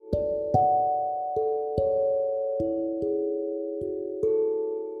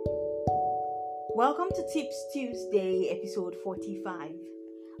Welcome to Tips Tuesday, episode 45.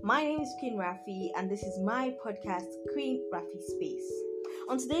 My name is Queen Rafi, and this is my podcast, Queen Rafi Space.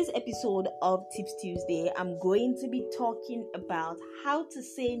 On today's episode of Tips Tuesday, I'm going to be talking about how to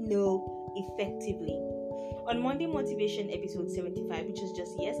say no effectively. On Monday Motivation episode 75, which is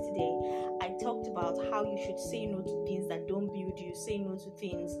just yesterday, I talked about how you should say no to things that don't build you, say no to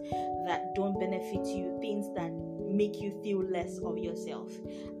things that don't benefit you, things that make you feel less of yourself.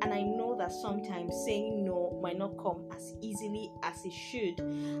 And I know that sometimes saying no might not come as easily as it should,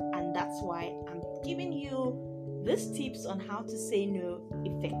 and that's why I'm giving you these tips on how to say no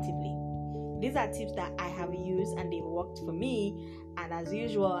effectively. These are tips that I have used and they've worked for me, and as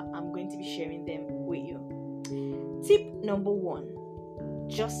usual, I'm going to be sharing them with you. Tip number 1,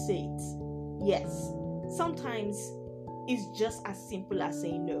 just say it. Yes, sometimes it's just as simple as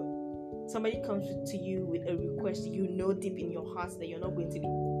saying no. Somebody comes to you with a request you know deep in your heart that you're not going to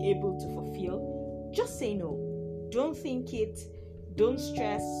be able to fulfill. Just say no. Don't think it, don't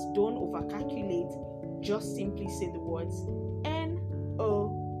stress, don't overcalculate. Just simply say the words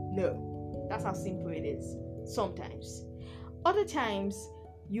no. That's how simple it is. Sometimes. Other times,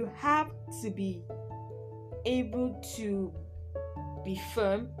 you have to be able to be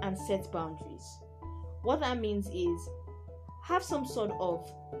firm and set boundaries. What that means is have some sort of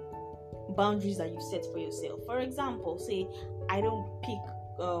boundaries that you set for yourself. For example, say I don't pick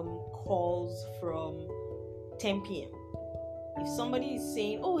calls from 10 p.m. If somebody is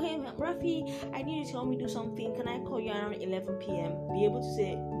saying, oh hey Rafi, I need you to help me do something, can I call you around 11 p.m? Be able to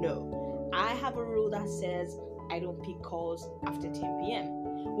say no. I have a rule that says I don't pick calls after 10 p.m.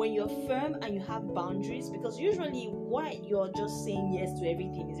 When you're firm and you have boundaries, because usually why you're just saying yes to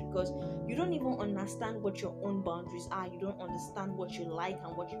everything is because you don't even understand what your own boundaries are. You don't understand what you like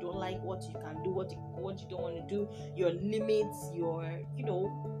and what you don't like, what you can do, what you don't want to do, your limits, your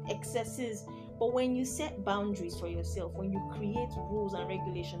excesses. But when you set boundaries for yourself, when you create rules and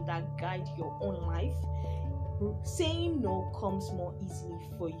regulations that guide your own life, saying no comes more easily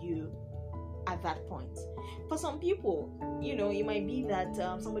for you at that point. For some people, it might be that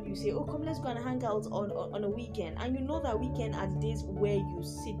somebody will say, oh, come, let's go and hang out on a weekend, and you know that weekend are the days where you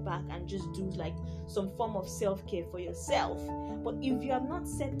sit back and just do like some form of self-care for yourself. But if you have not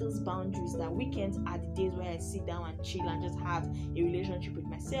set those boundaries that weekends are the days where I sit down and chill and just have a relationship with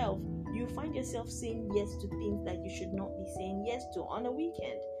myself, you find yourself saying yes to things that you should not be saying yes to on a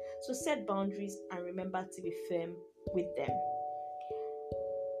weekend. So set boundaries and remember to be firm with them.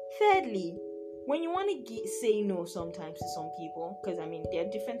 Thirdly, when you want to say no sometimes to some people, because there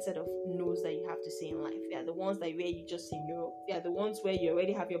are different set of no's that you have to say in life. There are the ones that where you just say no. There are the ones where you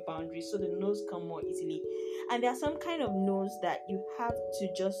already have your boundaries, so the no's come more easily. And there are some kind of no's that you have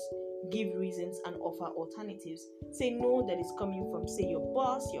to just give reasons and offer alternatives. Say no that is coming from, say, your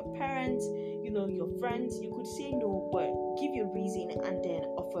boss, your parents, your friends. You could say no, but give your reason and then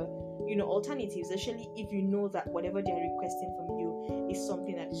offer alternatives, especially if you know that whatever they are requesting from you is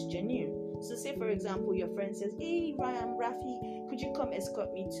something that is genuine. So say, for example, your friend says, hey, Rafi, could you come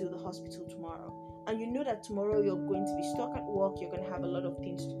escort me to the hospital tomorrow? And you know that tomorrow you're going to be stuck at work, you're going to have a lot of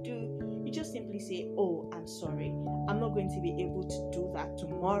things to do. You just simply say, oh, I'm sorry, I'm not going to be able to do that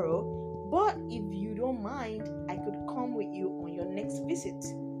tomorrow. But if you don't mind, I could come with you on your next visit.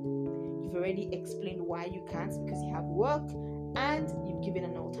 You've already explained why you can't, because you have work, and you've given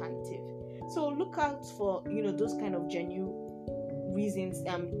an alternative. So look out for those kind of genuine reasons,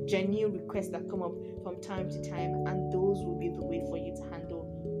 genuine requests that come up from time to time, and those will be the way for you to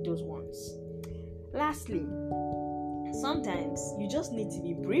handle those ones. Lastly, sometimes you just need to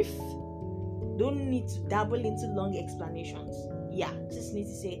be brief. Don't need to dabble into long explanations. Just need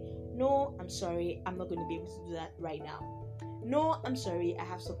to say, no, I'm sorry, I'm not going to be able to do that right now. No, I'm sorry, I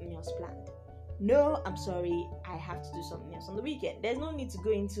have something else planned. No, I'm sorry, I have to do something else on the weekend. There's no need to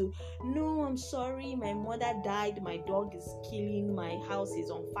go into, no, I'm sorry, my mother died, my dog is killing, my house is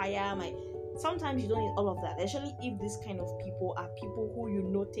on fire. Sometimes you don't need all of that, especially if this kind of people are people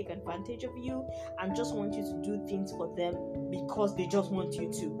who take advantage of you and just want you to do things for them because they just want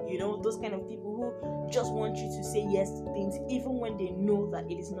you to. Those kind of people who just want you to say yes to things even when they know that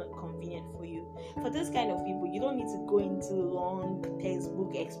it is not convenient for you. For this kind of people, you don't need to go into long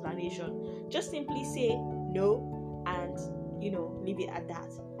textbook explanation. Just simply say no and leave it at that.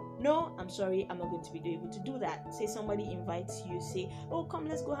 No, I'm sorry, I'm not going to be able to do that. Say somebody invites you, say, oh, come,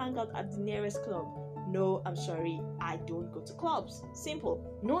 let's go hang out at the nearest club. No, I'm sorry, I don't go to clubs.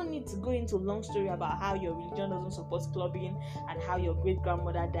 Simple. No need to go into a long story about how your religion doesn't support clubbing and how your great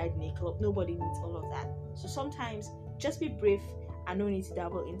grandmother died in a club. Nobody needs all of that. So sometimes just be brief and no need to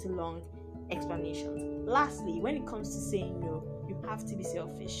dabble into long explanations. Lastly, when it comes to saying no, you have to be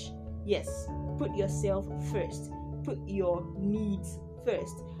selfish. Yes, Put yourself first. Put your needs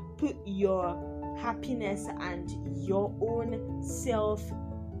first. Put your happiness and your own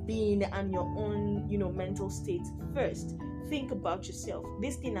self-being and your own, mental state first. Think about yourself.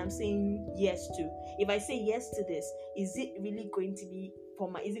 This thing I'm saying yes to. If I say yes to this, is it really going to be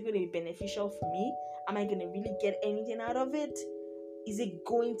is it going to be beneficial for me? Am I going to really get anything out of it? Is it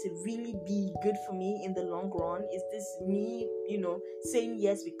going to really be good for me in the long run? Is this me, saying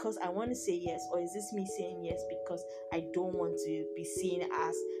yes because I want to say yes? Or is this me saying yes because I don't want to be seen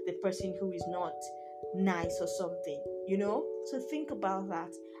as the person who is not nice or something, So think about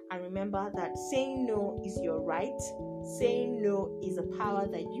that. And remember that saying no is your right. Saying no is a power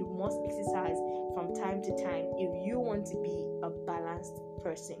that you must exercise from time to time if you want to be a balanced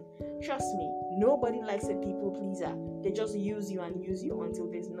person. Trust me, nobody likes a people pleaser. They just use you and use you until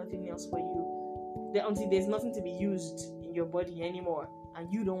there's nothing else for you. Until there's nothing to be used in your body anymore.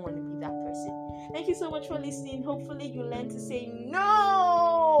 And you don't want to be that person. Thank you so much for listening. Hopefully you learn to say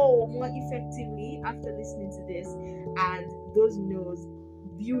no more effectively after listening to this. And those no's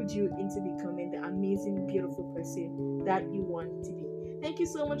build you into becoming the amazing, beautiful person that you want to be. Thank you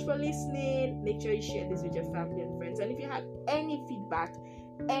so much for listening. Make sure you share this with your family and friends. And if you have any feedback,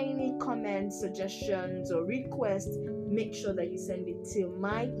 any comments, suggestions, or requests, make sure that you send it to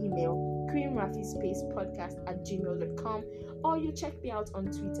my email, queenrafispacepodcast@gmail.com, or you check me out on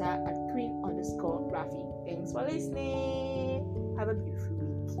Twitter at queen_Rafi. Thanks for listening. Have a beautiful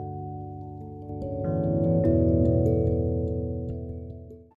week.